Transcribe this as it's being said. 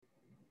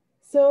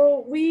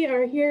So we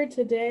are here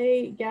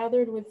today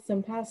gathered with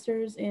some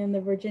pastors in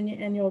the Virginia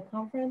Annual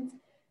Conference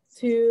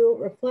to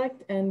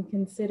reflect and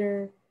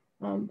consider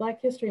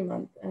Black History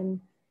Month.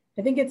 And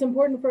I think it's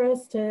important for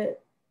us to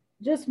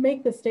just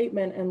make the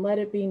statement and let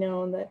it be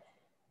known that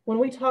when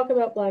we talk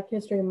about Black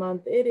History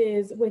Month, it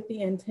is with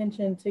the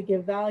intention to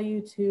give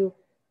value to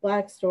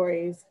Black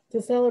stories,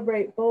 to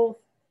celebrate both,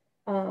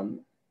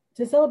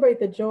 to celebrate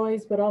the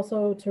joys, but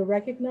also to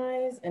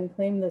recognize and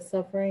claim the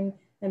suffering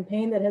and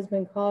pain that has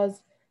been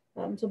caused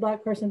to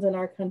Black persons in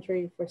our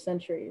country for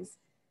centuries.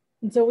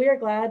 And so we are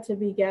glad to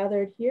be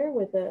gathered here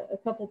with a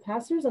couple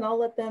pastors, and I'll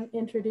let them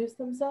introduce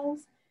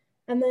themselves.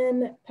 And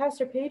then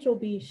Pastor Page will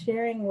be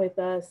sharing with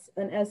us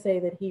an essay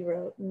that he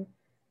wrote. And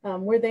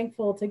we're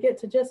thankful to get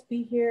to just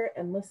be here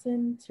and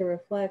listen, to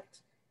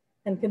reflect,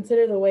 and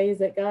consider the ways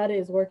that God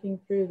is working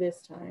through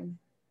this time.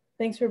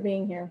 Thanks for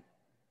being here.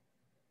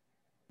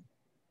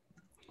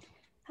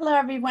 Hello,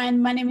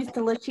 everyone. My name is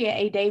Delicia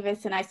A.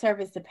 Davis, and I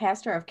serve as the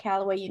pastor of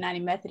Callaway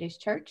United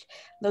Methodist Church,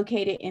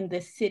 located in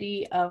the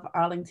city of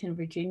Arlington,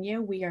 Virginia.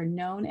 We are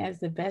known as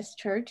the best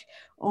church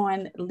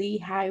on Lee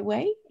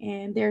Highway,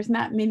 and there's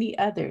not many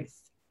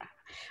others.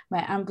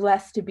 But I'm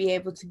blessed to be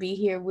able to be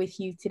here with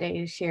you today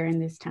to share in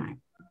this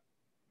time.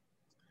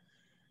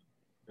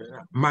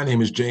 My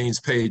name is James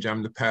Page.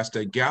 I'm the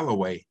pastor at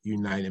Galloway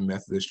United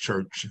Methodist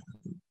Church.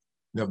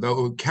 Now,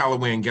 though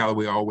Callaway and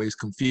Galloway are always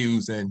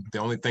confused, and the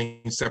only thing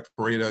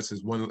separates us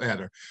is one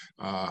letter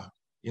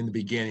in the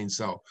beginning.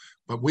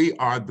 But we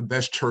are the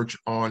best church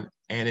on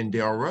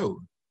Annandale Road,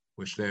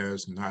 which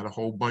there's not a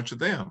whole bunch of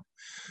them.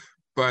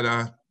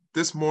 But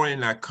this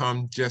morning I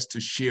come just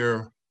to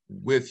share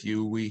with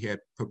you. We had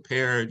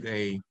prepared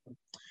a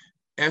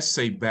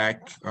essay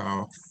back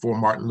for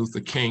Martin Luther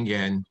King,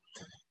 and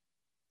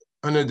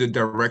under the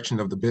direction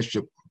of the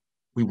bishop,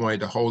 we wanted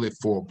to hold it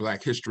for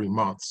Black History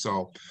Month.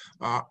 So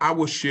I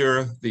will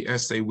share the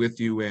essay with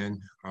you, and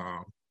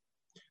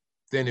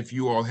then if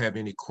you all have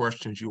any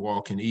questions, you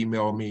all can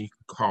email me,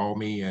 call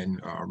me, and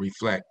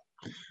reflect.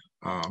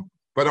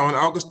 But on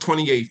August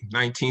 28,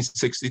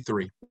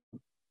 1963,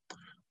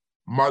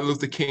 Martin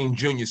Luther King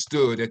Jr.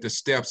 stood at the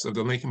steps of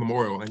the Lincoln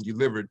Memorial and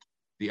delivered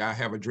the I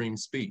Have a Dream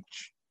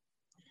speech.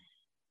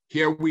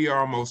 Here we are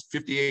almost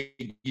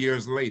 58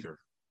 years later,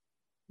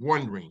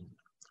 wondering,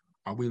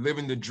 are we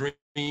living the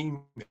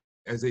dream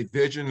as a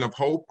vision of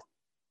hope,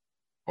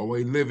 or are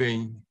we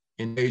living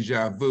in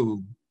deja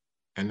vu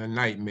and a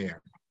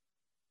nightmare?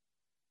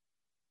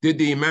 Did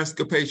the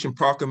Emancipation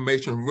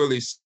Proclamation really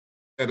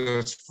set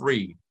us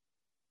free,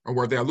 or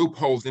were there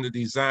loopholes in the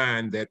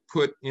design that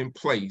put in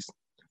place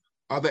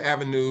other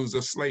avenues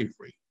of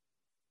slavery?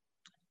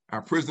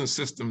 Our prison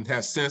system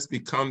has since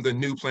become the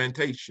new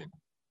plantation,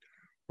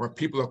 where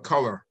people of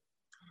color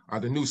are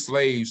the new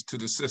slaves to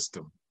the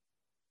system.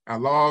 Our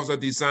laws are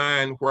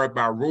designed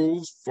whereby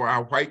rules for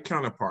our white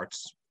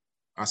counterparts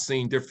are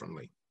seen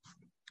differently.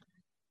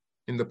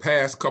 In the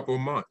past couple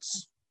of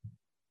months,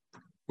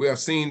 we have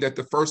seen that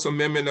the First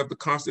Amendment of the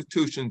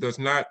Constitution does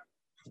not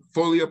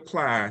fully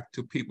apply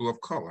to people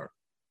of color,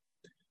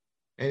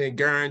 and it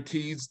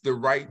guarantees the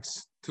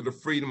rights to the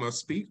freedom of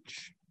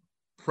speech,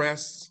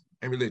 press,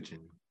 and religion,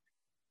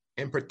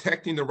 and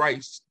protecting the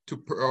rights to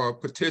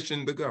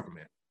petition the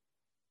government.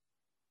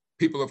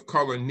 People of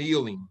color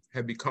kneeling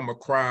have become a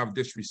cry of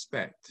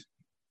disrespect.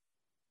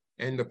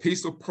 And the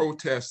peaceful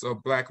protests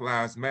of Black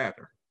Lives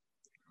Matter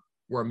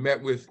were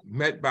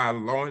met by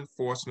law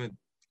enforcement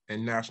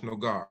and National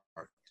Guard.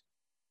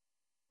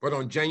 But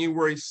on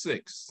January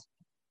 6th,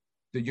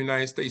 the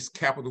United States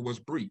Capitol was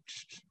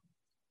breached,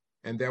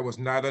 and there was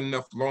not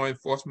enough law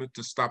enforcement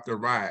to stop the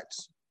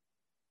riots,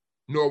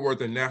 nor were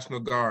the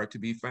National Guard to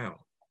be found.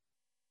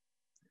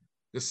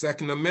 The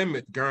Second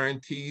Amendment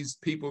guarantees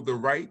people the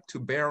right to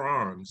bear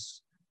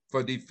arms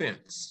for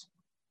defense.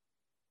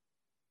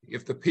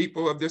 If the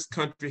people of this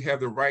country have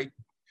the right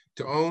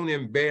to own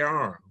and bear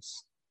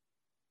arms,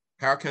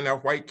 how can our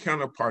white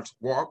counterparts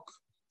walk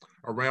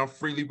around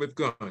freely with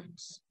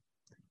guns,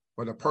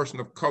 but a person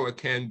of color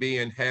can be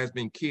and has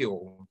been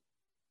killed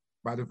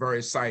by the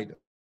very sight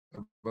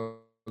of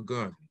a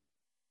gun?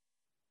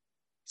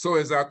 So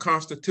is our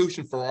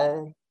Constitution for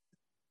all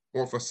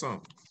or for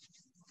some?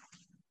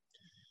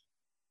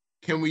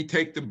 Can we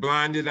take the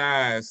blinded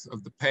eyes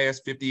of the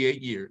past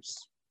 58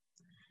 years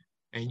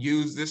and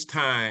use this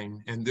time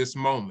and this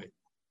moment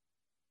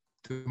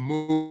to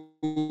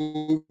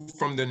move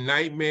from the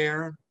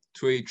nightmare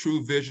to a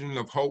true vision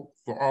of hope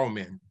for all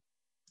men?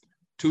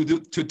 To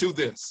do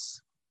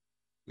this,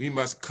 we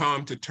must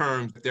come to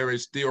terms that there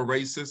is still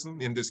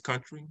racism in this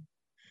country,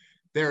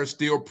 there is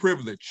still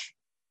privilege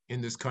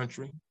in this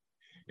country,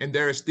 and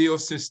there is still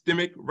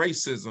systemic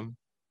racism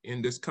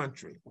in this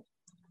country.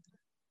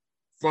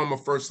 Former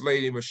First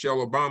Lady Michelle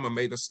Obama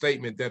made a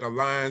statement that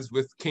aligns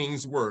with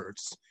King's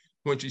words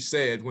when she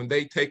said, when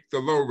they take the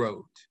low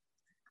road,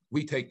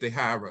 we take the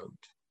high road.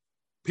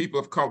 People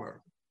of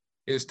color,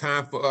 it is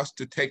time for us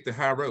to take the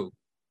high road.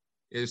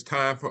 It is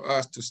time for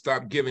us to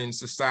stop giving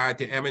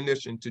society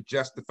ammunition to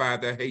justify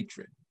their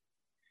hatred.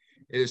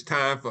 It is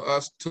time for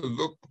us to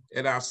look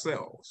at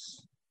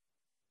ourselves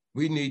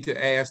we need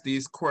to ask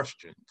these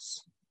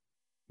questions.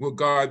 Will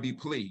God be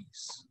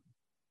pleased?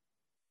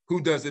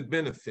 Who does it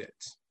benefit?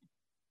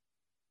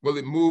 Will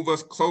it move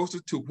us closer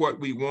to what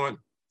we want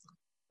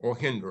or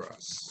hinder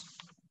us?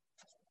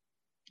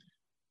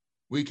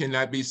 We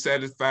cannot be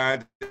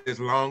satisfied as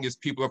long as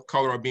people of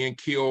color are being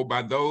killed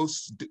by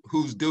those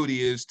whose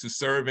duty is to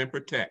serve and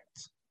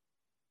protect.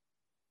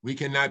 We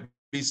cannot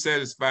be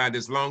satisfied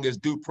as long as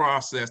due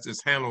process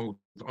is handled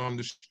on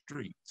the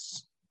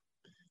streets.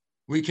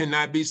 We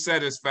cannot be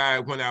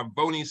satisfied when our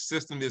voting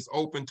system is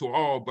open to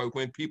all, but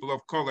when people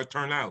of color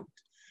turn out,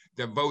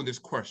 their vote is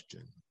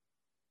questioned.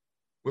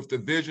 With the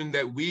vision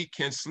that we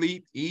can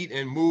sleep, eat,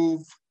 and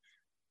move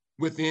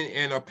within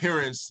an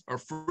appearance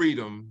of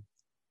freedom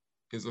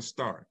is a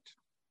start.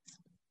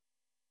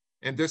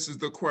 And this is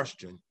the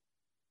question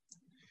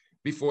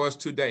before us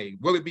today.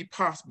 Will it be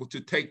possible to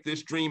take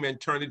this dream and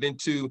turn it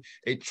into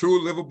a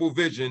true livable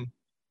vision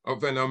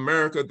of an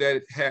America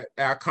that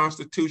our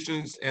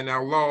constitutions and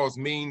our laws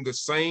mean the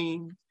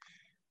same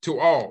to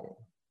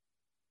all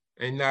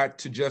and not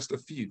to just a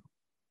few?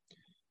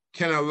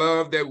 Can I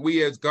love that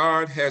we as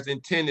God has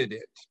intended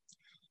it?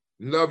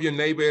 Love your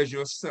neighbor as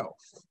yourself.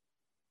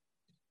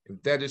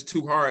 If that is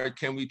too hard,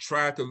 can we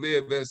try to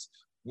live as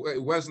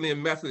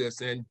Wesleyan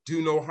Methodists and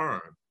do no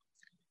harm,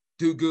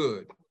 do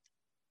good,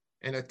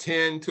 and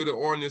attend to the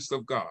ordinance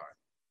of God?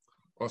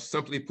 Or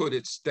simply put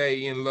it,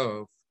 stay in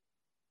love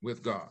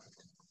with God.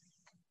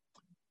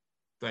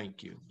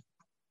 Thank you.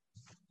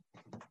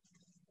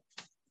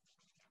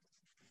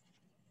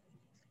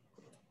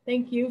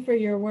 Thank you for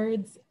your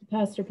words,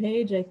 Pastor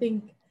Page. I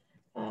think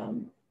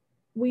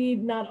we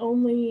not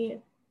only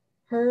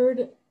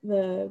heard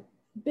the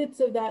bits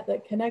of that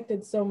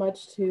connected so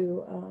much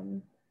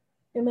to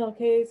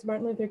MLK's,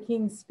 Martin Luther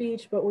King's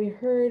speech, but we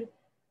heard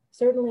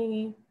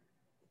certainly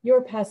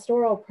your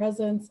pastoral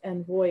presence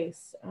and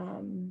voice.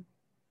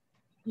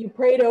 You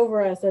prayed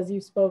over us as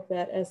you spoke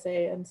that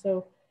essay, and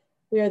so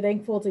we are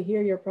thankful to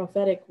hear your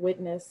prophetic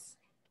witness.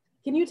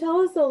 Can you tell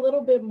us a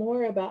little bit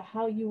more about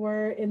how you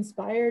were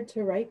inspired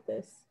to write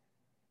this?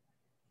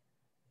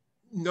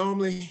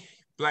 Normally,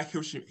 Black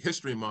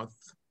History Month,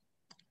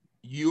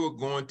 you are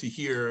going to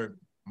hear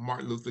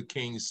Martin Luther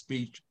King's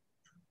speech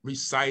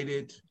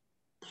recited,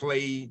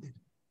 played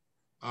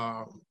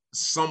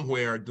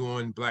somewhere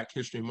during Black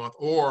History Month,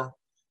 or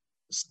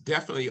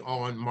definitely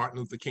on Martin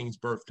Luther King's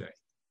birthday.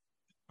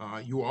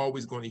 You're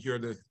always going to hear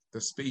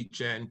the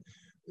speech. And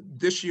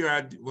this year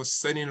I was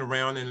sitting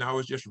around and I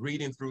was just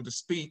reading through the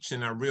speech,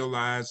 and I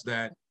realized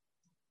that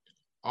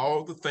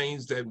all the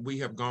things that we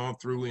have gone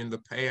through in the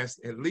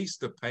past, at least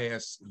the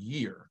past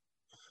year,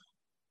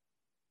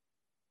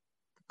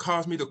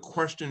 caused me to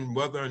question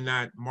whether or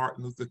not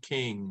Martin Luther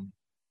King's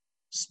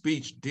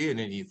speech did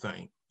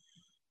anything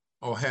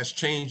or has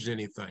changed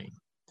anything.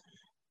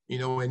 You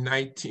know, in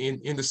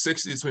the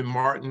 60s, when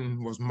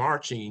Martin was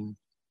marching,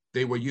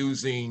 they were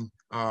using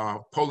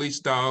police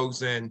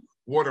dogs and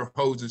water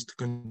hoses to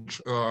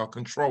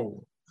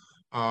control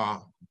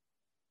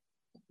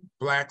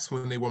Blacks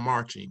when they were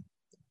marching.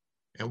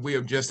 And we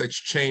have just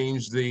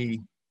exchanged the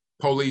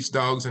police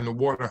dogs and the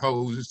water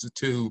hoses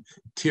to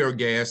tear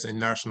gas and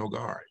National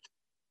Guard.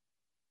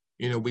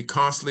 You know, we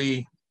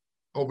constantly,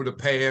 over the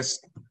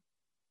past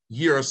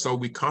year or so,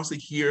 we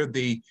constantly hear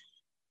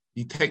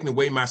you taking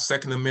away my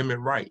Second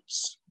Amendment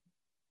rights.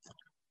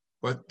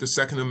 But the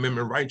Second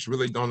Amendment rights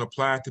really don't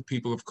apply to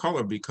people of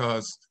color,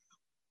 because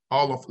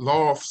all a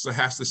law officer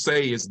has to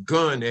say is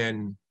gun,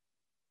 and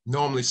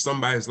normally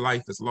somebody's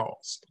life is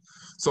lost.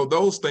 So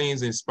those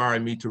things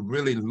inspired me to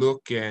really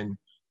look and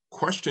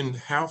question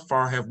how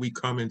far have we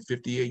come in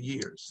 58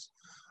 years?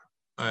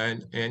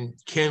 And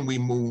can we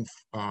move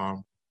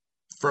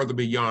further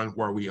beyond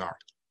where we are?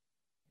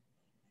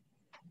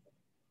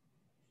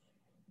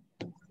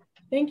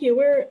 Thank you.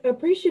 We're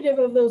appreciative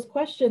of those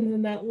questions,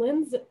 and that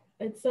lends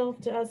itself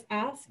to us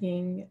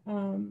asking,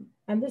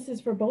 and this is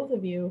for both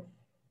of you,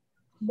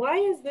 why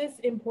is this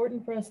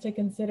important for us to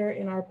consider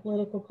in our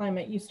political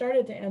climate? You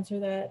started to answer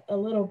that a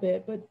little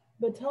bit,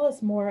 but tell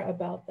us more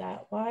about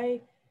that.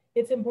 Why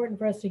it's important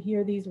for us to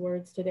hear these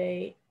words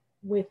today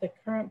with the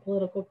current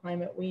political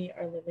climate we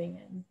are living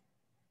in.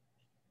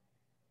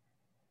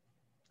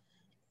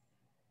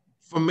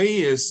 For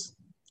me,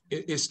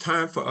 it's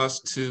time for us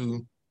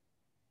to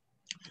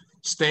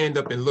stand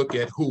up and look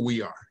at who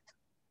we are.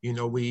 You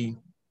know, we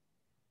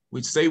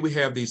say we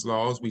have these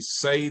laws. We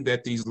say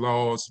that these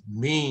laws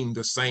mean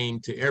the same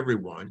to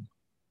everyone.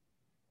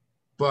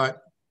 But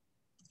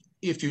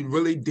if you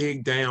really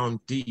dig down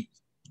deep,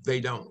 they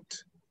don't.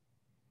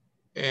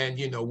 And,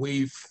 you know,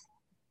 we've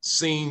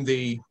seen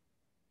the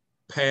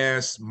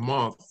past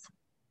month,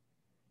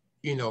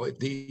 you know,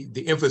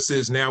 the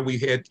emphasis now we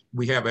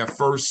have our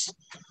first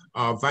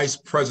vice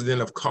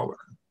president of color.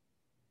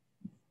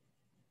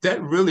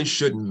 That really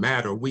shouldn't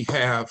matter. We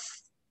have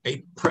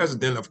a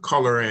president of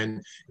color,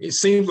 and it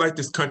seems like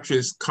this country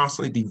is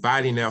constantly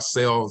dividing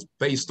ourselves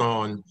based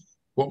on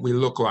what we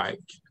look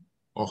like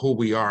or who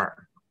we are.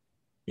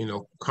 You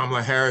know,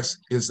 Kamala Harris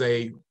is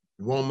a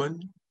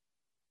woman,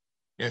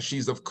 and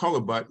she's of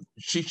color, but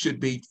she should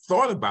be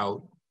thought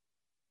about.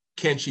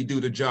 Can she do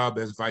the job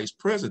as vice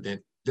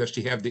president? Does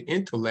she have the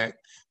intellect?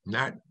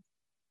 Not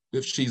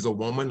if she's a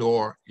woman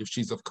or if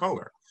she's of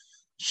color.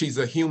 She's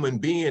a human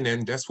being,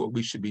 and that's what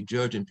we should be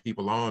judging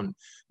people on,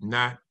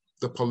 not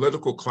the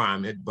political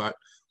climate, but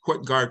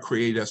what God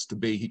created us to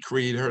be. He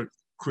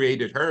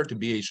created her to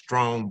be a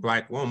strong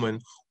Black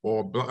woman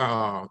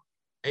or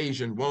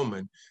Asian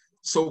woman.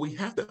 So we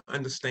have to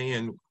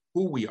understand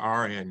who we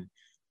are and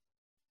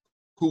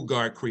who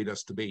God created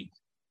us to be.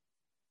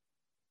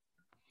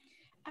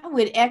 I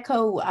would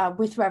echo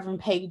with Reverend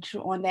Page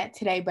on that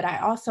today, but I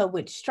also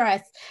would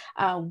stress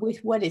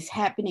with what is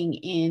happening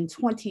in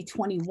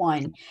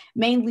 2021,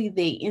 mainly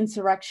the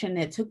insurrection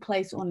that took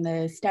place on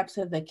the steps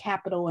of the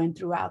Capitol and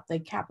throughout the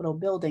Capitol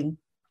building,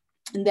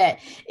 that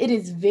it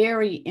is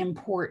very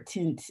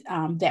important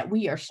that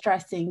we are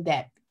stressing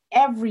that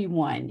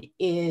everyone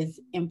is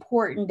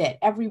important, that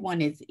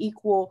everyone is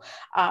equal,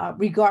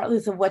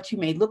 regardless of what you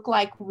may look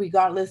like,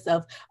 regardless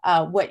of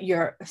what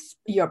your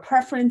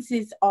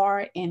preferences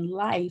are in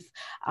life.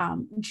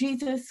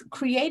 Jesus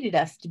created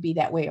us to be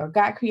that way, or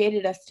God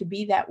created us to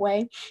be that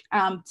way,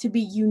 to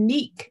be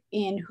unique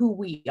in who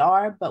we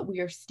are, but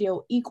we are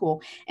still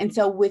equal. And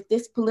so with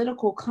this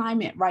political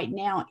climate right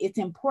now, it's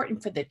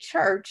important for the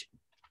church,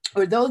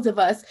 or those of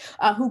us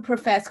who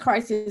profess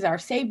Christ as our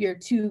Savior,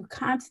 to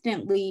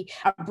constantly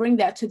bring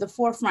that to the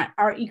forefront,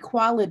 our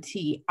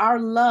equality, our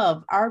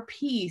love, our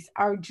peace,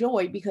 our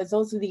joy, because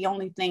those are the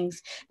only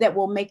things that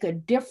will make a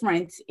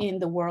difference in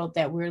the world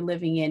that we're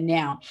living in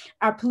now.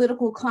 Our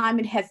political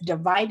climate has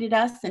divided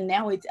us, and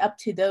now it's up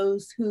to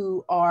those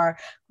who are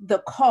the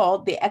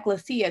called, the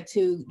ecclesia,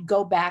 to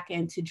go back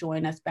and to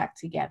join us back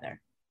together.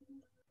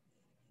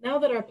 Now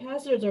that our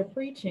pastors are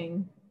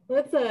preaching,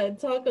 let's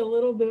talk a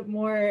little bit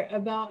more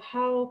about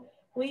how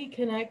we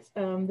connect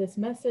this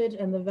message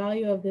and the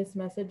value of this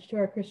message to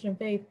our Christian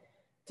faith,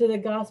 to the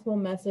gospel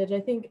message.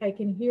 I think I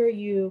can hear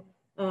you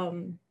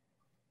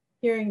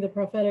hearing the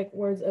prophetic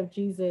words of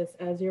Jesus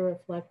as you're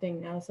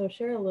reflecting now. So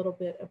share a little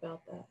bit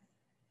about that.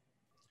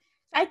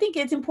 I think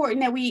it's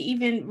important that we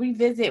even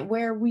revisit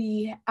where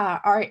we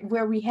are,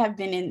 where we have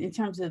been in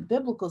terms of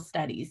biblical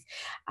studies.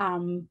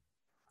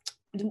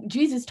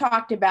 Jesus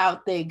talked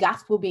about the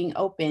gospel being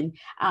open.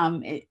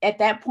 At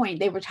that point,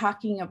 they were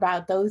talking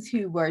about those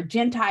who were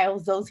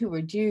Gentiles, those who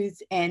were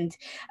Jews, and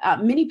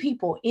many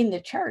people in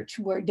the church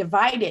were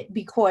divided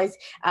because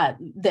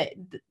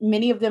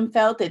many of them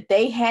felt that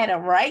they had a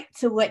right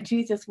to what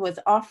Jesus was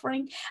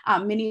offering.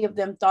 Many of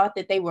them thought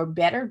that they were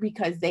better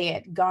because they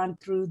had gone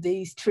through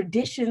these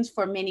traditions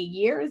for many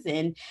years,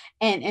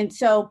 and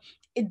so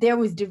there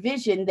was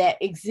division that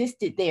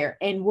existed there.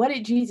 And what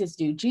did Jesus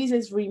do?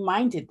 Jesus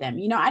reminded them,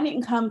 I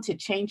didn't come to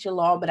change the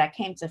law, but I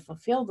came to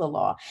fulfill the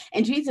law.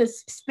 And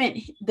Jesus spent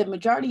the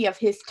majority of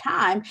his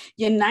time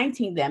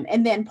uniting them.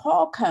 And then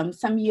Paul comes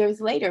some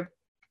years later,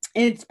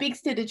 and it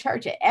speaks to the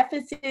church at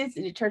Ephesus,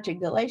 the church at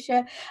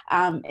Galatia,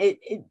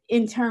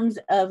 in terms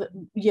of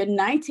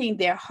uniting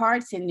their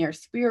hearts and their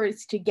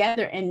spirits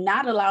together and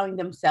not allowing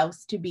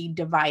themselves to be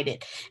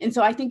divided. And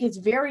so I think it's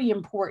very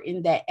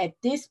important that at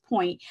this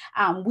point,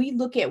 we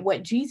look at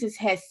what Jesus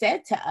has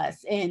said to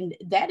us, and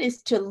that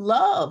is to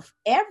love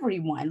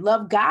everyone,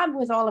 love God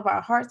with all of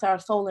our hearts, our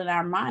soul, and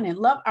our mind, and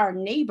love our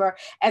neighbor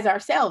as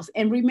ourselves.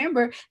 And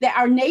remember that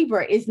our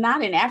neighbor is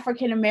not an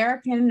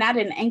African-American, not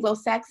an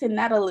Anglo-Saxon,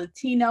 not a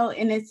Latino,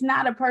 and it's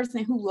not a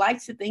person who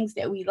likes the things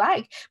that we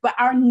like, but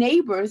our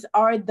neighbors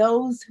are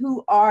those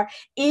who are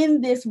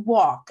in this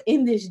walk,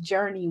 in this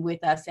journey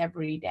with us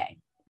every day.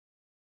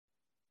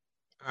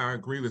 I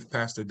agree with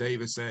Pastor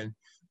Davis. And,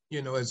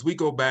 as we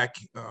go back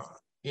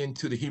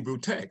into the Hebrew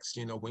text,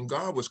 when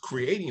God was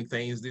creating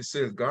things, it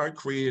says God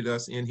created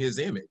us in his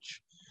image.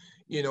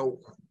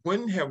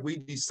 When have we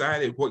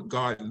decided what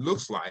God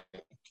looks like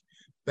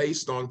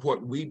based on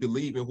what we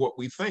believe and what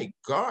we think?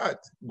 God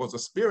was a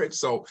spirit,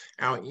 so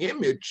our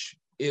image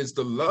is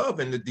the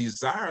love and the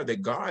desire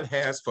that God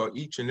has for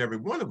each and every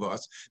one of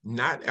us,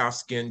 not our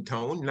skin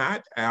tone,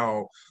 not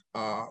our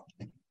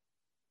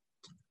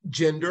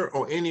gender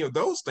or any of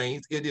those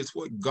things. It is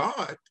what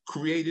God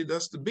created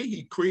us to be.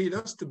 He created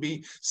us to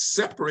be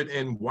separate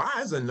and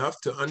wise enough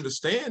to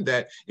understand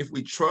that if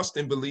we trust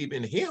and believe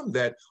in him,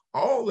 that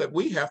all that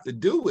we have to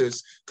do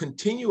is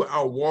continue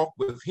our walk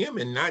with him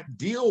and not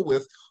deal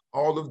with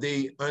all of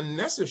the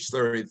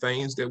unnecessary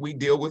things that we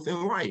deal with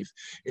in life.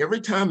 Every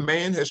time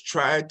man has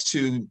tried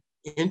to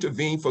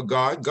intervene for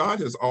God, God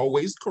has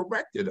always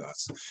corrected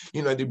us.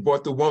 They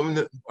brought the woman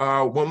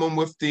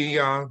with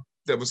the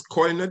that was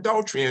caught in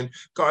adultery, and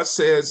God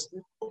says,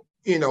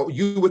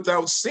 you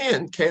without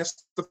sin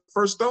cast the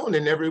first stone,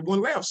 and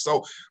everyone left.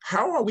 So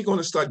how are we going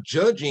to start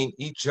judging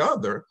each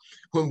other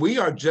when we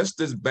are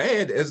just as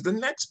bad as the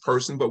next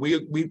person? But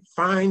we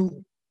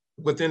find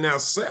within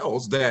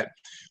ourselves that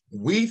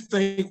we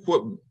think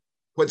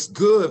what's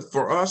good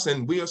for us,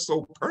 and we are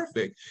so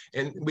perfect,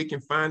 and we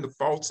can find the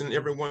faults in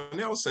everyone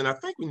else. And I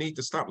think we need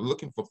to stop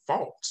looking for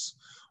faults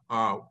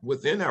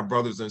within our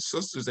brothers and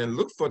sisters and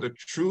look for the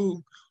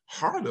true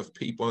heart of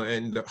people,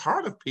 and the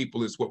heart of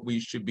people is what we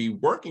should be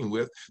working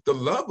with. The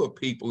love of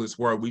people is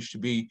where we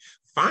should be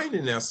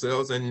finding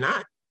ourselves, and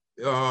not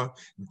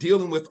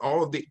dealing with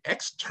all of the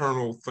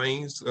external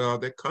things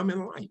that come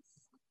in life.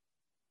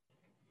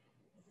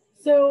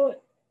 So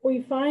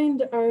we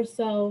find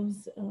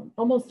ourselves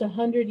almost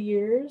 100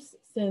 years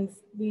since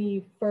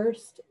the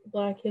first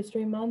Black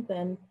History Month,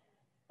 and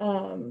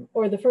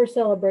or the first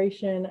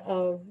celebration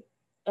of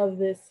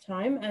this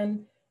time,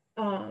 and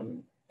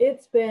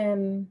it's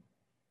been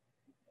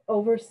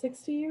over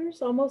 60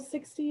 years, almost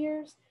 60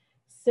 years,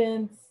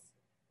 since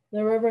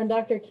the Reverend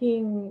Dr.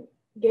 King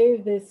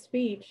gave this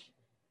speech.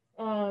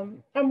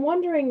 I'm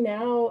wondering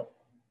now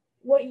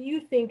what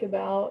you think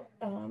about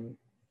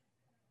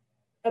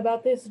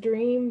this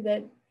dream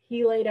that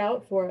he laid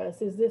out for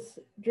us. Is this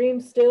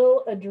dream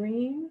still a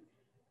dream?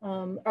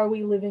 Are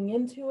we living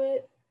into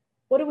it?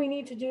 What do we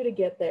need to do to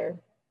get there?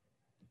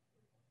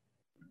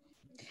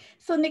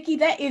 So, Nikki,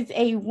 that is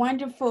a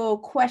wonderful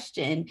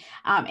question.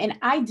 And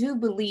I do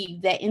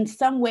believe that in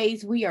some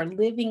ways we are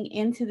living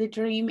into the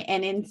dream,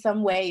 and in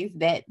some ways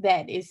that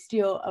is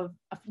still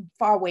a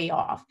far way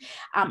off.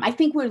 I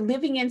think we're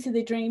living into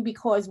the dream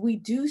because we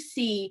do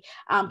see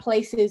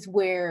places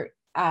where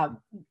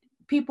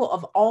people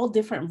of all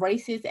different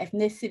races,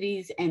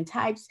 ethnicities, and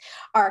types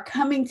are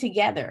coming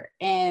together,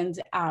 and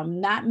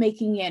not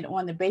making it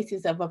on the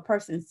basis of a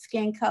person's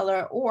skin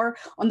color or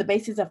on the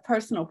basis of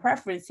personal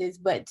preferences,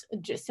 but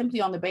just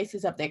simply on the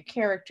basis of their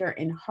character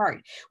and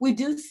heart. We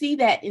do see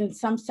that in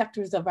some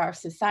sectors of our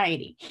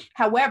society.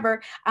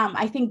 However,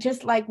 I think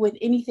just like with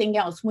anything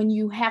else, when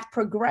you have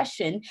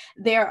progression,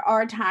 there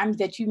are times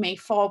that you may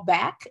fall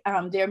back.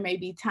 There may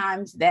be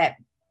times that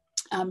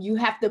you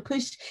have to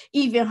push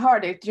even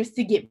harder just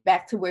to get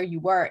back to where you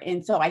were.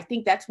 And so I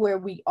think that's where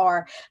we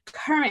are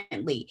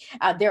currently.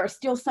 There are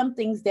still some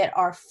things that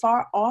are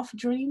far off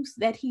dreams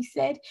that he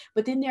said,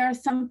 but then there are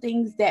some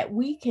things that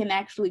we can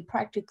actually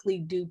practically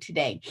do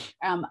today.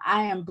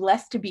 I am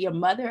blessed to be a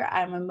mother.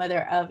 I'm a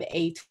mother of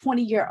a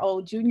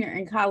 20-year-old junior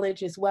in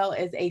college, as well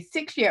as a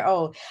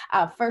 6-year-old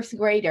first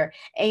grader.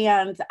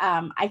 And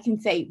I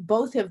can say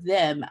both of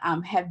them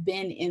have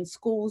been in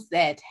schools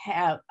that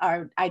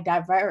are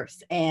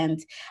diverse and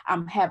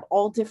have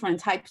all different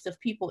types of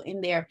people in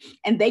there,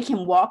 and they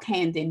can walk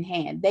hand in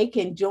hand. They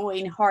can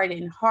join heart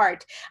in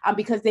heart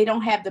because they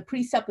don't have the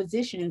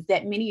presuppositions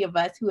that many of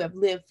us who have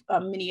lived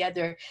many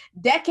other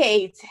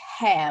decades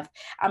have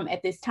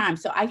at this time.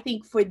 So I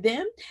think for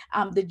them,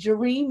 the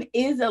dream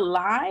is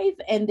alive,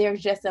 and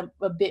there's just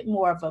a bit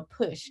more of a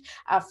push.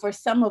 For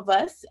some of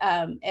us,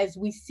 as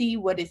we see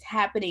what is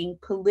happening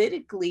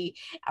politically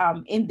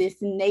in this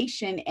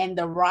nation and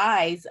the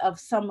rise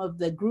of some of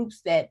the groups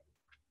that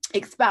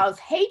espouse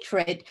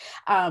hatred,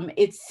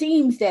 it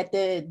seems that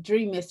the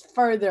dream is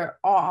further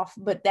off,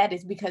 but that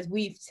is because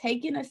we've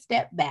taken a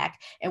step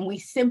back, and we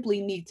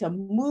simply need to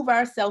move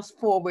ourselves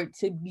forward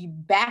to be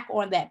back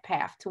on that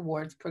path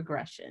towards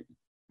progression.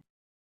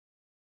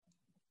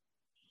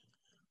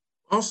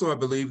 Also, I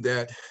believe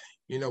that,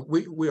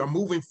 we are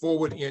moving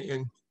forward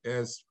in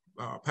as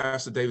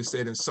Pastor David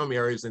said, in some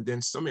areas, and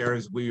then some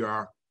areas we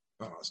are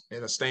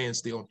at a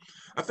standstill.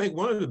 I think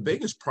one of the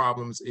biggest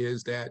problems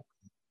is that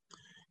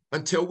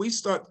until we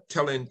start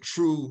telling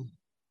true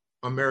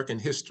American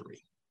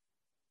history,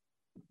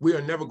 we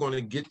are never going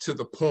to get to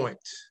the point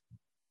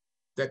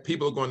that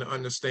people are going to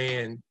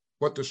understand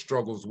what the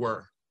struggles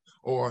were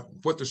or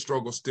what the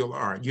struggles still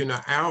are.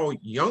 Our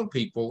young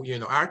people,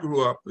 I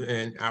grew up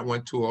and I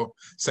went to a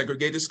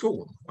segregated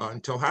school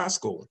until high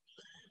school.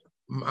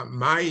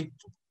 My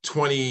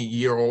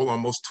 20-year-old,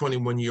 almost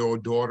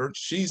 21-year-old daughter,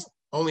 she's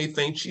only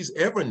thing she's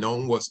ever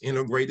known was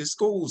integrated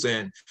schools.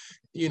 And,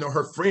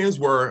 her friends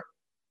were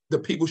the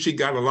people she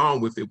got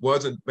along with. It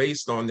wasn't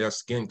based on their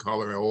skin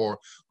color or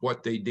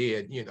what they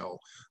did.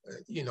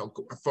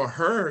 For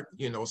her,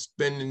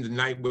 spending the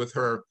night with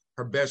her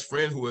best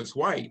friend who is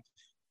white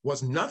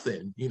was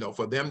nothing,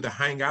 for them to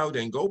hang out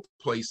and go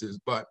places.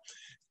 But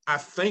I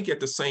think at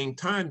the same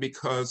time,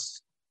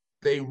 because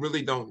they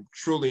really don't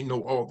truly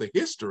know all the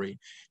history,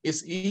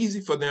 it's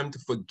easy for them to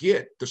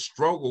forget the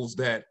struggles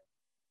that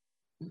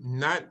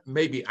not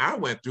maybe I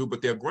went through,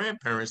 but their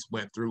grandparents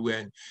went through,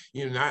 and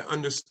not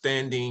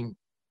understanding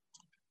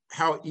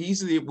how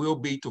easy it will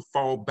be to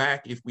fall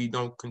back if we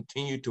don't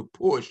continue to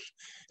push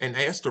and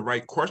ask the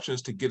right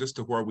questions to get us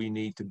to where we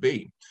need to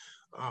be.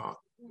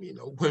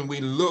 When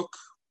we look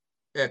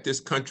at this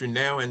country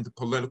now and the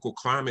political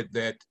climate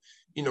that,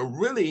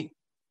 really,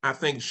 I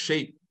think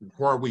shaped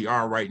where we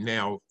are right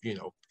now.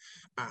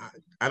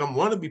 I don't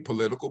want to be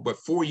political, but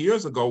 4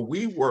 years ago,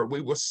 we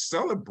were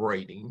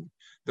celebrating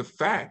the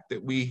fact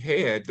that we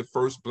had the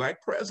first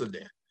Black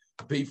president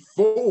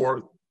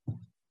before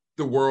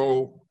the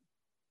world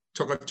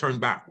took a turn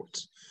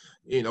backwards.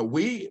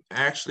 We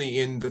actually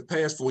in the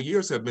past 4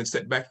 years have been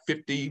set back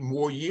 50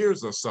 more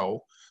years or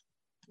so,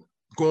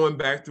 going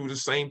back through the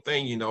same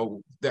thing.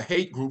 The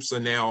hate groups are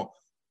now,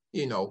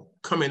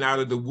 coming out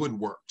of the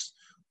woodworks,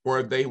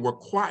 where they were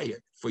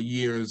quiet for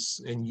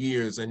years and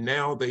years, and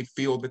now they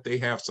feel that they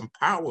have some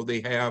power.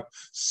 They have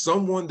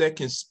someone that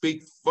can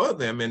speak for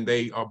them, and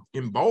they are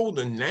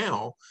emboldened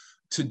now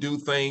to do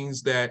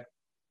things that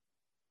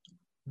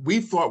we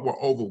thought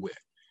were over with.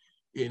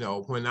 You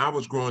know, when I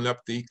was growing up,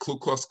 the Ku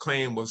Klux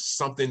Klan was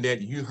something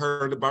that you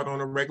heard about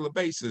on a regular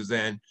basis.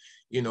 And,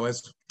 you know,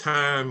 as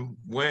time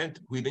went,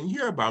 we didn't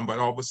hear about them, but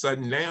all of a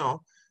sudden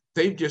now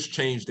they've just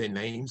changed their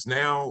names.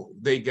 Now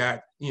they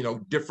got, you know,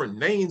 different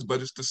names,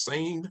 but it's the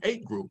same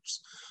hate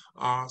groups.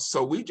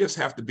 So we just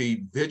have to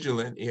be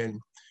vigilant in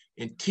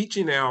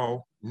teaching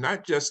our,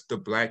 not just the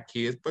Black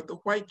kids, but the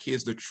white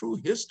kids, the true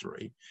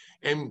history.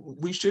 And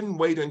we shouldn't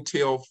wait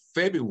until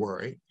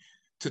February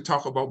to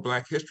talk about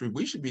Black history.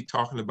 We should be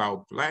talking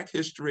about Black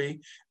history,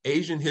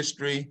 Asian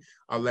history,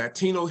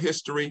 Latino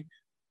history.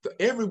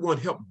 Everyone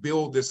helped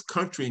build this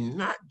country,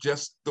 not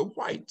just the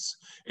whites.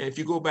 And if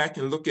you go back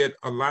and look at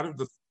a lot of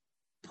the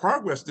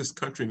progress this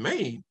country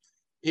made,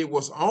 it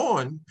was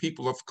on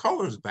people of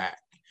color's back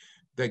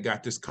that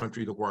got this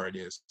country to where it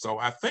is. So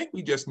I think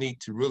we just need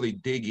to really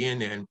dig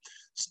in and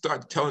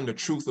start telling the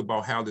truth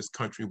about how this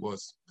country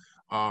was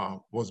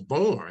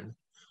born.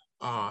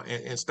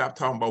 And stop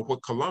talking about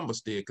what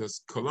Columbus did,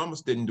 because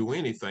Columbus didn't do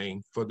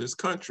anything for this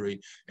country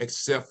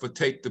except for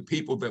take the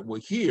people that were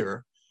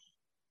here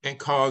and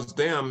cause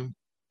them,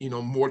 you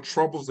know, more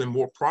troubles and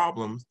more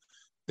problems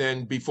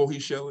than before he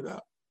showed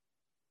up.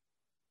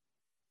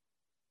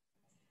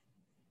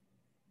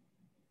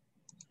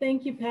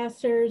 Thank you,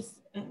 pastors.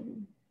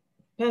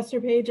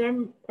 Pastor Page,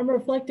 I'm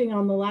reflecting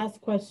on the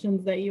last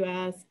questions that you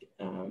asked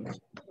in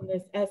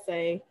this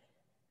essay.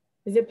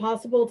 Is it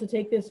possible to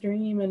take this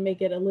dream and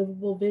make it a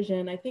livable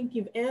vision? I think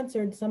you've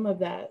answered some of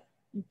that.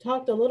 You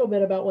talked a little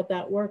bit about what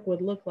that work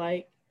would look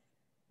like,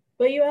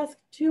 but you asked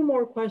two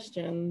more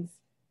questions.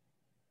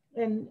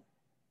 And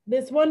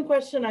this one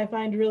question I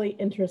find really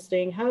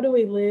interesting. How do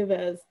we live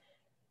as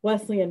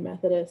Wesleyan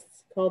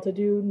Methodists, called to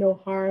do no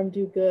harm,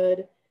 do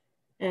good,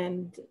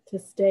 and to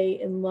stay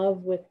in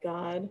love with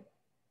God?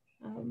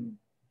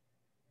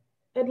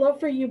 I'd love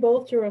for you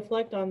both to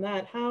reflect on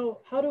that.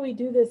 How do we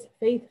do this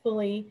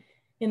faithfully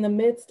in the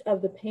midst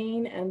of the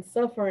pain and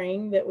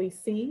suffering that we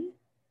see,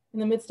 in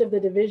the midst of the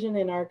division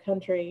in our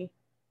country?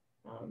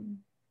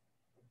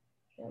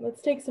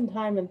 Let's take some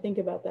time and think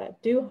about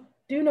that. Do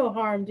no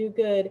harm, do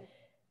good,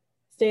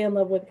 stay in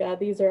love with God.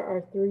 These are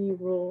our 3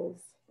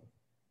 rules.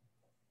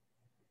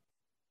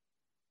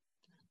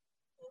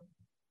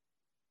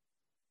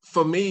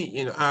 For me,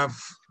 you know,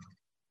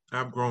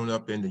 I've grown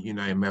up in the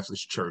United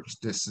Methodist Church.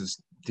 This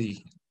is the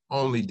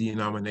only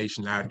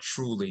denomination I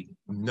truly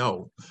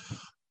know.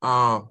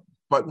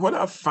 But what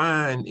I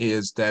find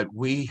is that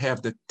we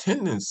have the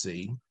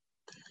tendency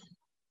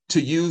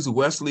to use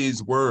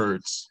Wesley's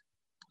words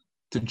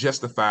to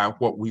justify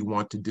what we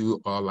want to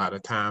do a lot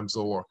of times,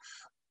 or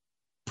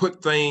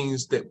put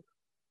things that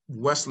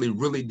Wesley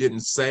really didn't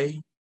say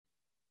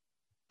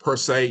per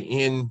se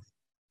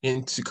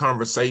into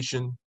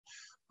conversation.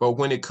 But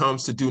when it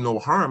comes to do no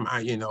harm,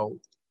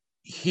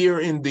 here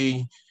in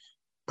the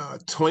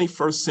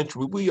 21st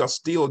century, we are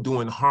still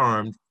doing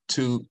harm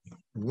to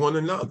one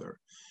another.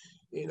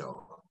 You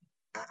know,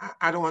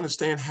 I don't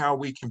understand how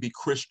we can be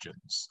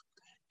Christians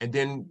and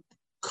then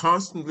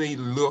constantly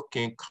look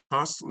and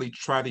constantly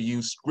try to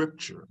use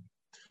scripture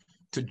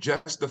to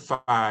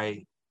justify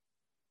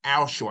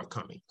our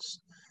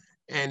shortcomings.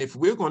 And if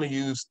we're going to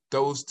use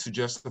those to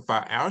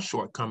justify our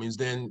shortcomings,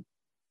 then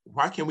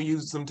why can't we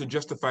use them to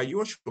justify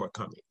your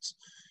shortcomings?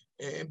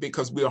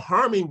 Because we're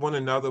harming one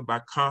another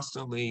by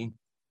constantly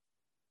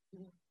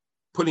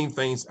putting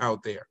things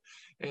out there.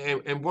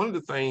 And one of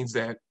the things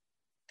that,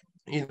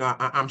 you know,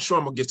 I'm sure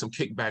I'm gonna get some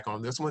kickback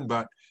on this one,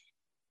 but,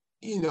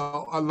 you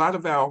know, a lot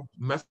of our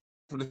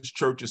Methodist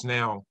churches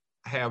now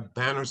have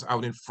banners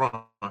out in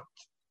front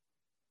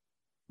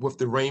with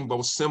the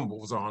rainbow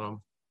symbols on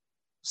them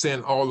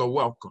saying all are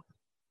welcome.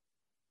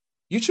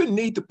 You shouldn't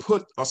need to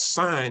put a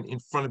sign in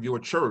front of your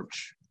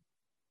church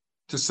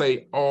to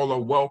say all are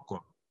welcome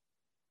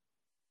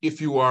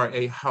if you are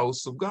a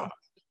house of God.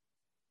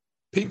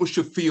 People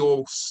should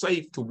feel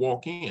safe to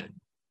walk in.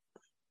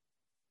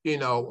 You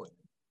know,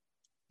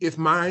 if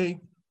my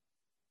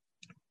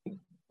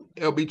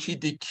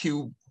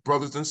LGBTQ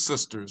brothers and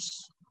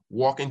sisters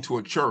walk into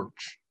a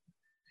church,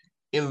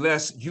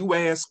 unless you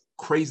ask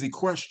crazy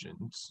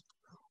questions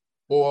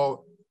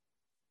or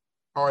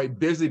are a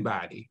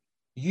busybody,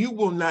 you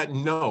will not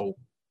know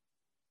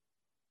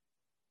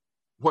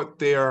what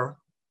their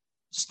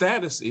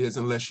status is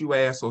unless you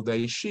ask or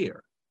they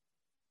share.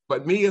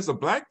 But me as a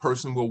Black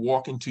person will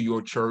walk into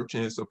your church,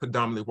 and it's a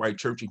predominantly white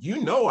church.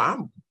 You know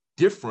I'm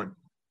different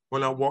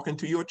when I walk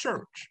into your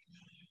church.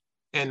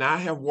 And I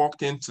have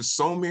walked into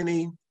so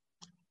many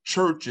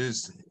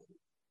churches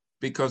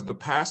because the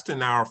pastor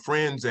and I are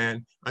friends,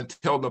 and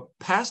until the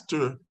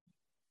pastor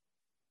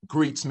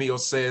greets me or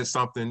says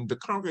something, the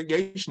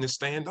congregation is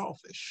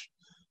standoffish.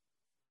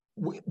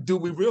 Do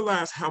we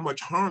realize how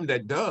much harm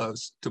that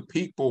does to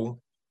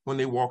people when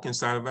they walk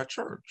inside of our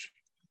church?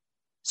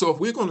 So if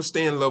we're going to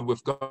stay in love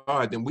with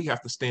God, then we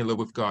have to stay in love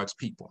with God's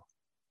people.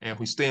 And if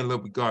we stay in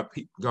love with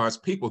God's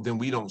people, then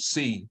we don't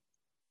see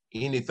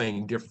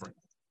anything different.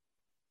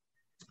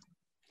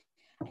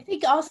 I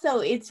think also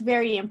it's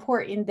very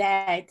important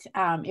that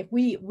if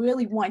we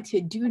really want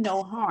to do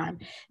no harm,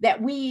 that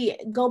we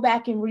go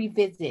back and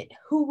revisit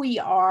who we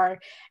are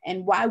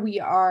and why we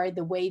are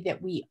the way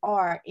that we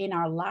are in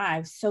our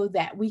lives so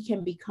that we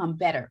can become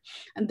better.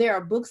 And there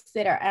are books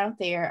that are out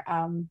there.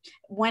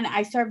 When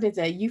I served as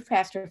a youth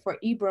pastor for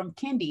Ibram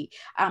Kendi,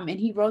 and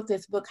he wrote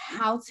this book,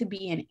 How to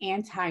Be an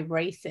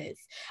Anti-Racist,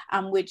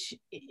 which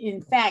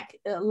in fact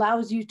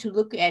allows you to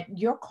look at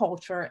your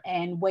culture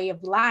and way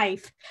of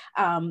life,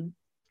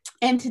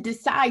 and to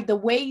decide the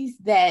ways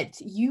that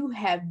you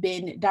have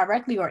been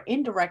directly or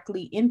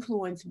indirectly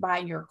influenced by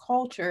your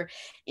culture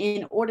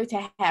in order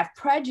to have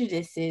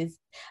prejudices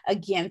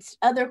against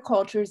other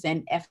cultures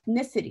and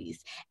ethnicities.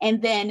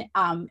 And then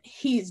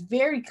he's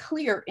very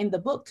clear in the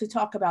book to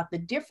talk about the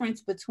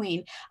difference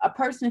between a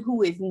person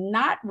who is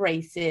not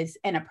racist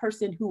and a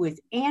person who is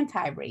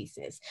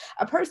anti-racist.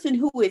 A person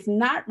who is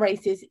not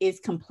racist is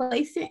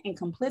complacent and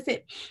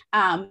complicit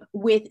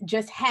with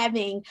just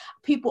having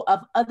people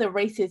of other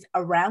races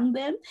around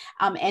them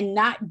and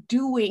not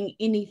doing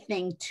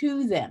anything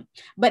to them.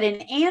 But an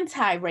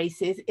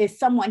anti-racist is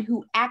someone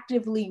who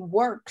actively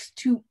works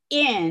to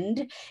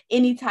end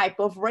any type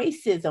of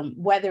racism,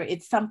 whether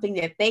it's something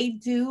that they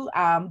do,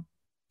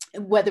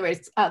 whether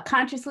it's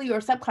consciously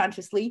or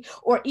subconsciously,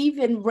 or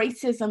even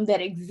racism that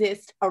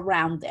exists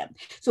around them.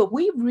 So if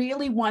we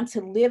really want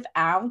to live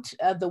out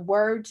the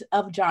words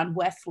of John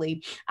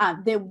Wesley,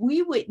 then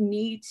we would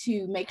need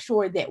to make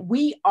sure that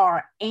we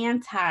are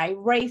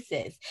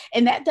anti-racist.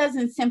 And that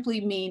doesn't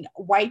simply mean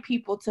white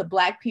people to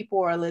Black people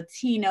or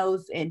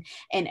Latinos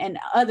and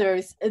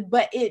others,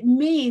 but it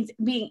means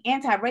being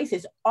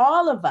anti-racist.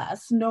 All of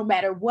us, no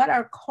matter what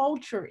our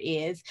culture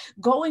is,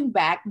 going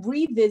back,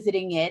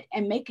 revisiting it,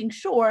 and making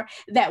sure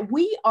that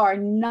we are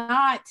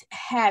not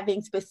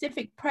having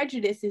specific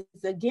prejudices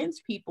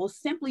against people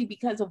simply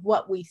because of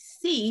what we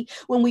see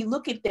when we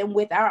look at them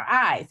with our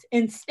eyes.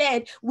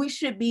 Instead, we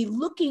should be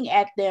looking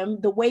at them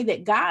the way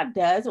that God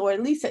does, or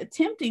at least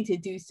attempting to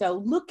do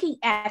so, looking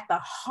at the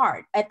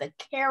heart, at the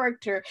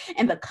character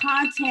and the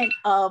content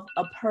of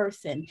a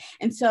person.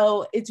 And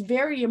so it's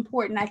very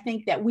important, I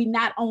think, that we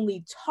not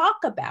only talk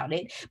about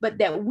it, but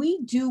that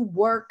we do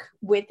work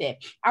with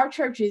it. Our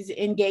church is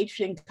engaged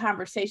in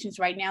conversations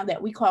right now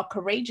that we call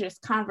courageous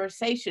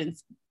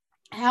conversations,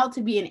 how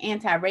to be an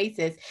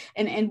anti-racist.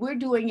 And we're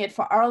doing it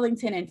for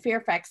Arlington and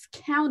Fairfax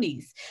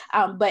counties.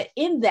 But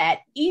in that,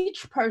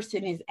 each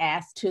person is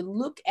asked to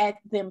look at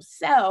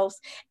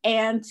themselves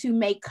and to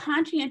make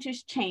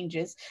conscientious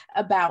changes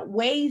about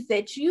ways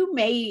that you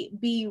may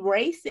be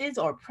racist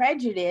or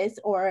prejudiced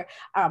or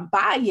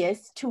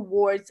biased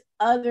towards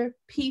other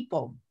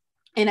people.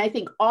 And I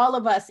think all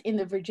of us in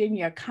the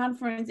Virginia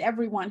Conference,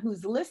 everyone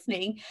who's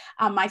listening,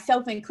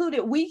 myself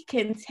included, we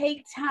can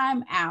take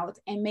time out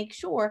and make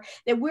sure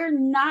that we're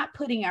not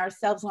putting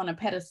ourselves on a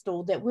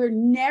pedestal, that we're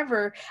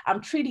never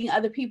treating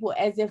other people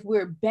as if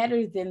we're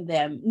better than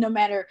them, no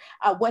matter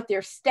what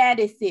their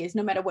status is,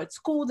 no matter what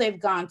school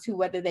they've gone to,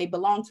 whether they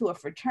belong to a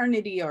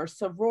fraternity or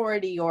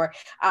sorority, or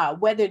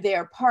whether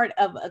they're part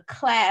of a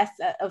class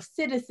of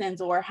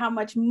citizens, or how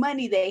much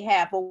money they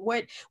have,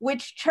 or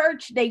which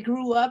church they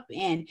grew up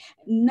in.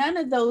 None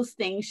of those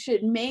things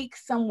should make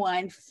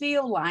someone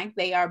feel like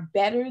they are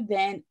better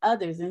than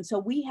others. And so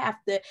we have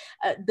to,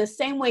 the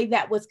same way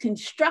that was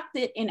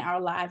constructed in our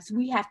lives,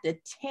 we have to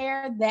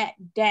tear that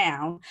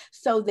down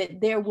so that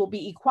there will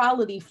be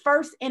equality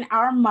first in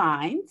our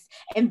minds,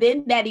 and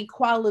then that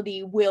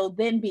equality will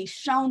then be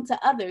shown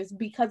to others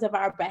because of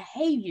our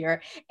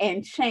behavior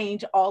and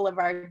change all of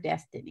our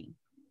destiny.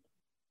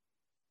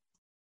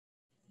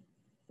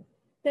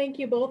 Thank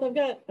you both. I've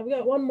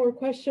got one more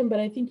question, but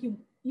I think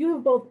you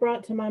have both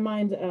brought to my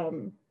mind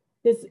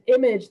this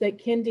image that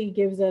Kendi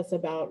gives us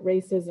about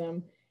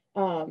racism,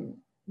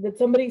 that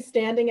somebody's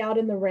standing out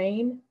in the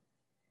rain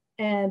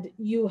and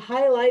you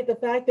highlight the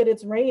fact that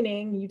it's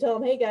raining. You tell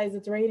them, hey guys,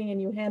 it's raining,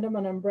 and you hand them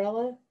an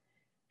umbrella,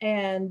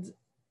 and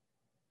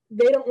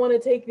they don't want to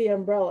take the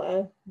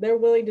umbrella. They're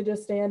willing to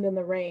just stand in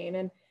the rain.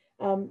 And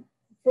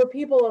for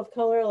people of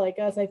color like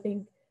us, I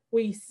think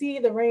we see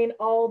the rain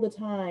all the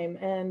time.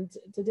 And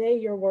today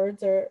your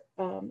words are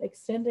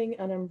extending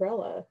an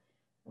umbrella,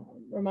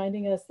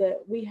 reminding us that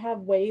we have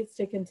ways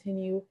to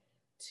continue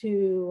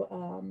to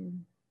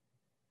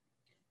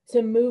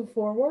move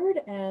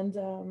forward and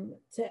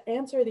to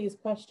answer these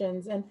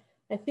questions. And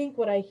I think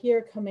what I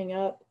hear coming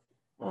up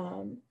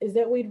is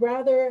that we'd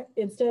rather,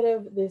 instead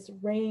of this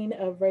reign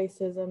of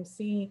racism,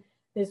 see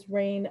this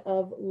reign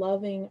of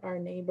loving our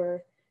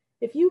neighbor.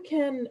 If you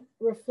can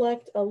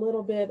reflect a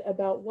little bit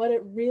about what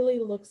it really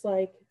looks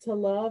like to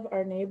love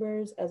our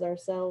neighbors as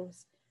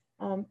ourselves.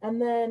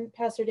 And then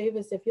Pastor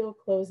Davis, if you'll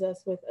close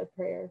us with a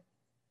prayer.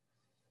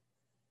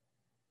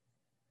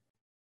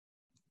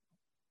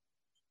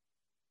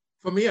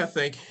 For me, I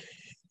think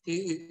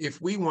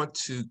if we want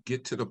to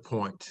get to the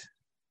point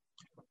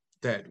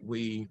that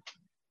we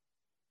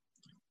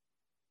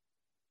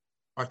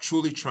are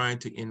truly trying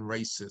to end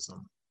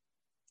racism,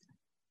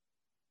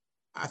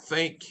 I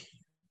think,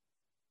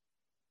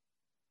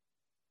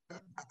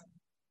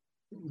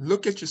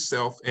 look at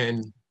yourself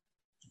and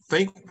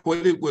think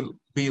what it would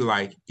be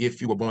like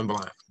if you were born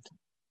blind,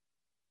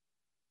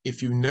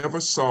 if you never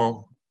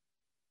saw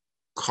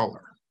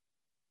color.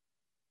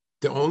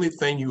 The only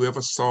thing you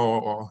ever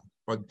saw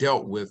or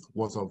dealt with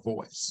was a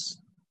voice.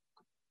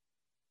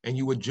 And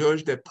you would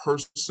judge that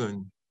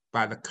person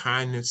by the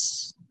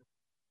kindness,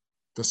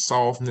 the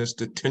softness,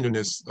 the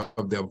tenderness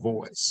of their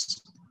voice.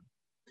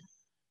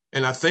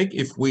 And I think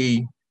if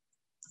we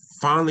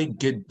finally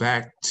get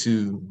back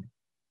to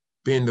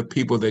being the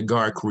people that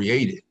God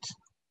created,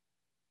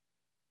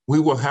 we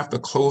will have to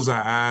close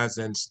our eyes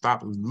and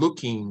stop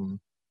looking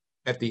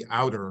at the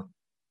outer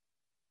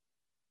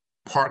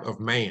part of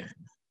man,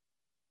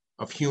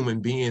 of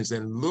human beings,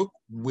 and look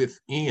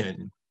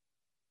within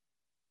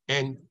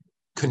and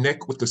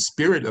connect with the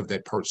spirit of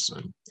that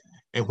person.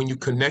 And when you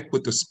connect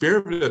with the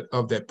spirit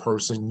of that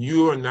person,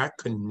 you are not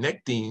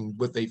connecting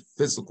with a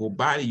physical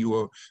body, you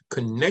are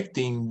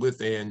connecting with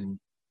a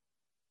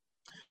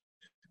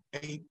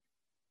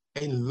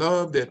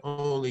love that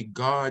only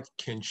God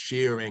can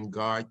share and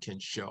God can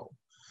show.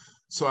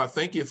 So I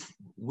think if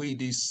we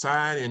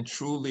decide and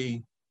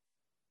truly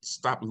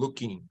stop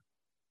looking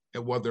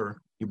at whether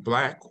you're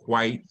Black,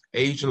 white,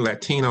 Asian,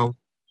 Latino,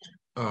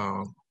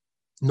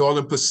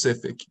 Northern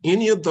Pacific,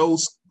 any of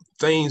those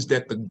things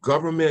that the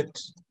government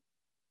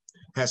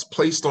has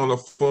placed on a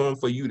form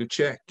for you to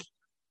check,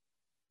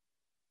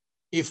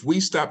 if we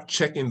stop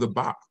checking the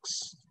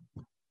box,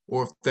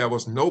 or if there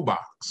was no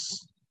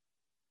box,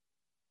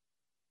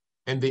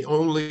 and the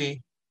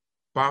only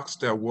box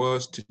there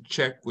was to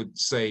check would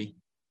say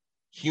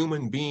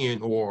human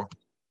being or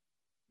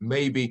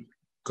maybe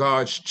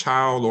God's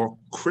child or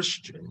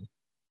Christian,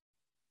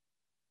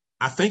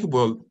 I think it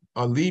will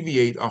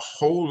alleviate a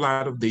whole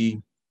lot of the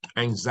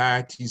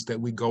anxieties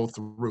that we go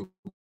through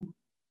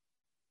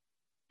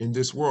in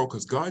this world,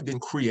 because God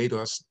didn't create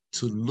us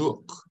to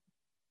look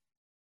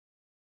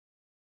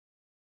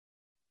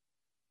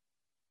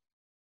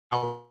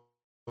out.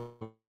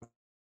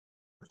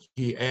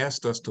 He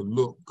asked us to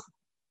look,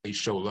 he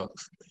show love.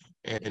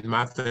 And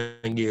my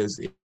thing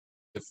is,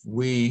 if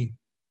we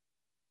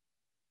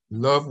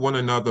love one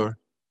another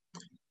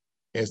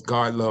as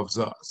God loves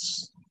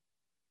us,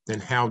 then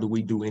how do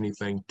we do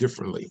anything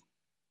differently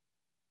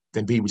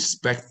than be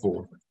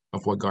respectful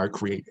of what God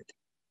created?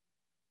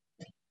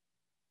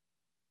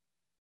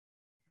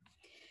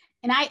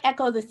 And I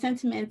echo the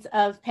sentiments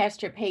of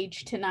Pastor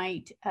Page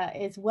tonight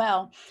as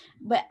well.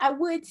 But I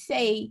would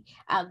say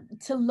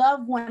to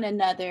love one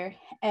another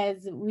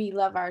as we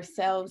love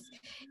ourselves,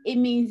 it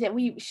means that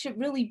we should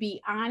really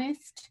be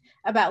honest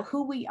about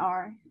who we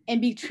are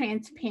and be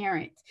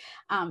transparent.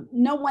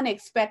 No one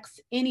expects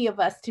any of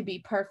us to be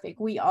perfect.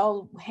 We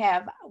all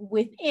have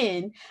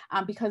within,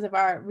 because of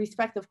our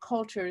respective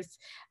cultures,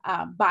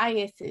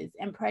 biases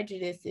and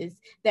prejudices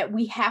that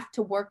we have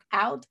to work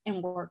out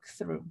and work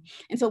through.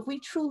 And so if we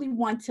truly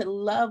want to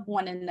love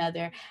one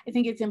another, I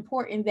think it's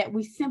important that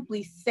we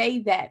simply say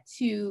that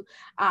to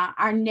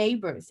our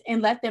neighbors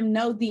and let them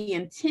know the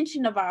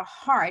intention of our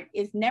heart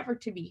is never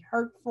to be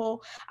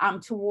hurtful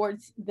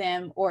towards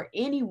them or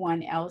anyone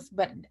else,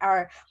 but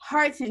our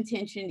heart's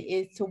intention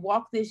is to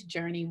walk this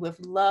journey with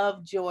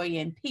love, joy,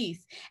 and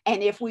peace.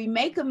 And if we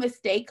make a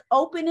mistake,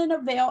 open and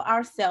avail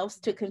ourselves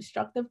to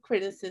constructive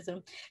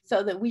criticism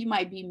so that we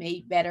might be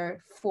made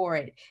better for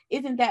it.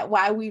 Isn't that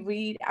why we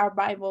read our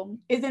Bible?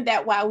 Isn't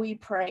that why we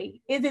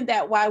pray? Isn't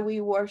that why we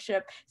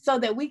worship? So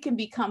that we can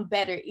become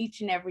better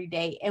each and every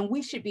day. And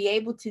we should be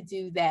able to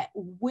do that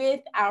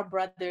with our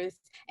brothers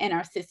and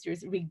our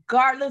sisters,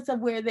 regardless of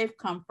where they've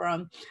come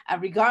from,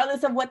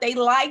 regardless of what they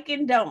like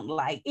and don't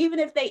like. Even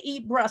if they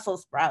eat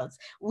Brussels sprouts,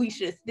 we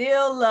should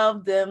still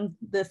love them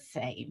the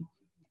same.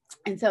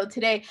 And so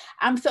today,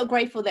 I'm so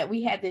grateful that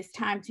we had this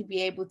time to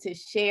be able to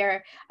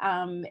share.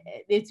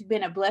 It's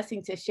been a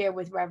blessing to share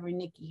with Reverend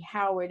Nikki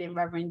Howard and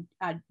Reverend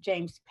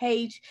James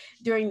Page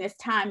during this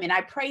time. And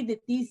I pray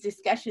that these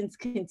discussions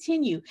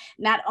continue,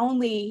 not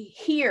only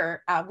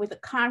here with a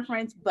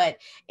conference, but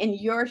in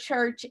your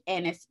church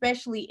and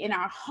especially in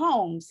our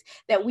homes,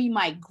 that we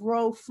might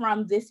grow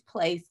from this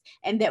place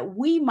and that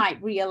we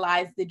might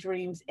realize the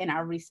dreams in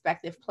our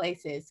respective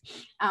places.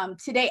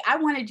 Today, I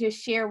want to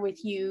just share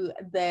with you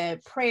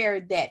the prayer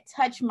that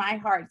touched my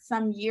heart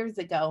some years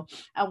ago.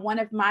 One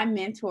of my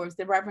mentors,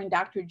 the Reverend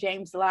Dr.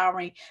 James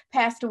Lowry,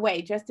 passed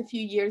away just a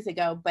few years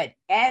ago, but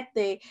at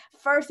the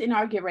first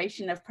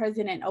inauguration of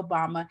President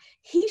Obama,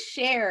 he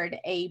shared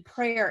a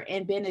prayer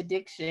and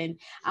benediction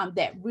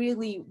that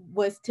really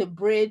was to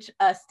bridge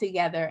us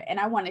together. And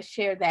I want to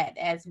share that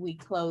as we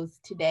close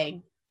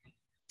today.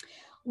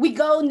 We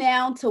go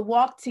now to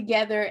walk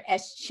together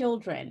as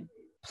children,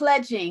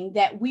 pledging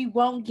that we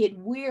won't get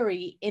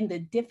weary in the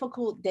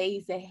difficult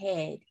days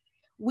ahead.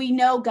 We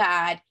know,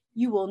 God,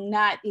 you will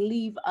not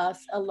leave us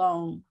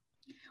alone.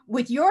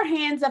 With your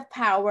hands of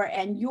power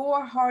and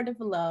your heart of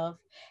love,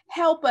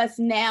 help us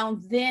now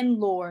then,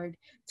 Lord,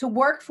 to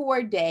work for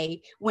a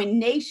day when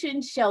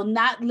nations shall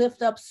not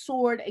lift up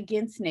sword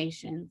against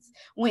nations,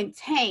 when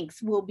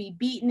tanks will be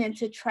beaten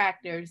into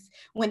tractors,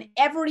 when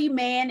every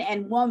man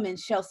and woman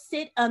shall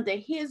sit under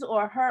his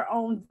or her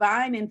own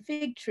vine and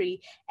fig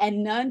tree,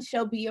 and none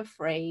shall be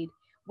afraid,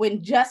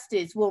 when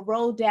justice will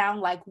roll down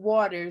like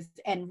waters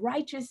and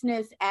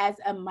righteousness as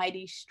a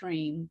mighty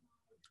stream.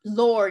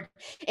 Lord,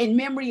 in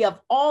memory of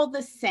all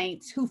the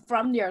saints who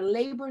from their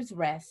labors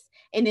rest,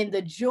 and in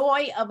the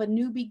joy of a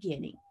new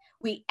beginning,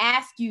 we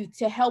ask you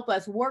to help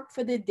us work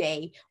for the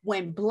day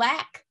when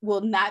Black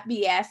will not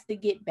be asked to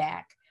get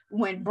back,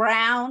 when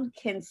brown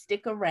can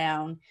stick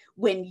around,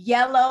 when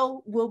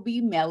yellow will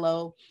be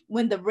mellow,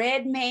 when the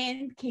red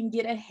man can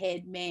get a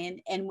head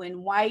man, and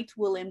when white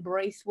will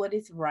embrace what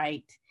is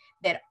right,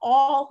 that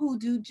all who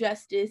do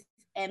justice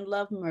and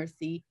love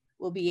mercy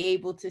will be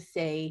able to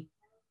say,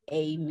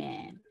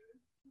 Amen.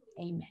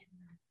 Amen.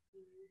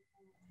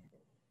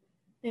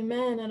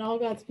 Amen. And all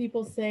God's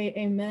people say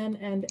amen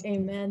and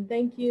amen.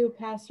 Thank you,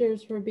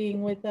 pastors, for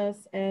being with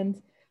us.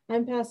 And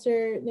I'm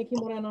Pastor Nikki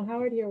Morano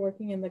Howard here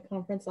working in the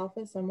conference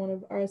office. I'm one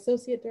of our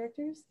associate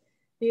directors,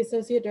 the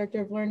Associate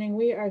Director of Learning.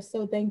 We are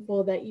so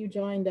thankful that you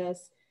joined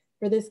us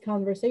for this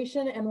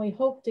conversation, and we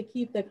hope to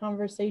keep the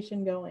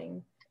conversation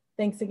going.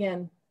 Thanks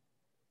again.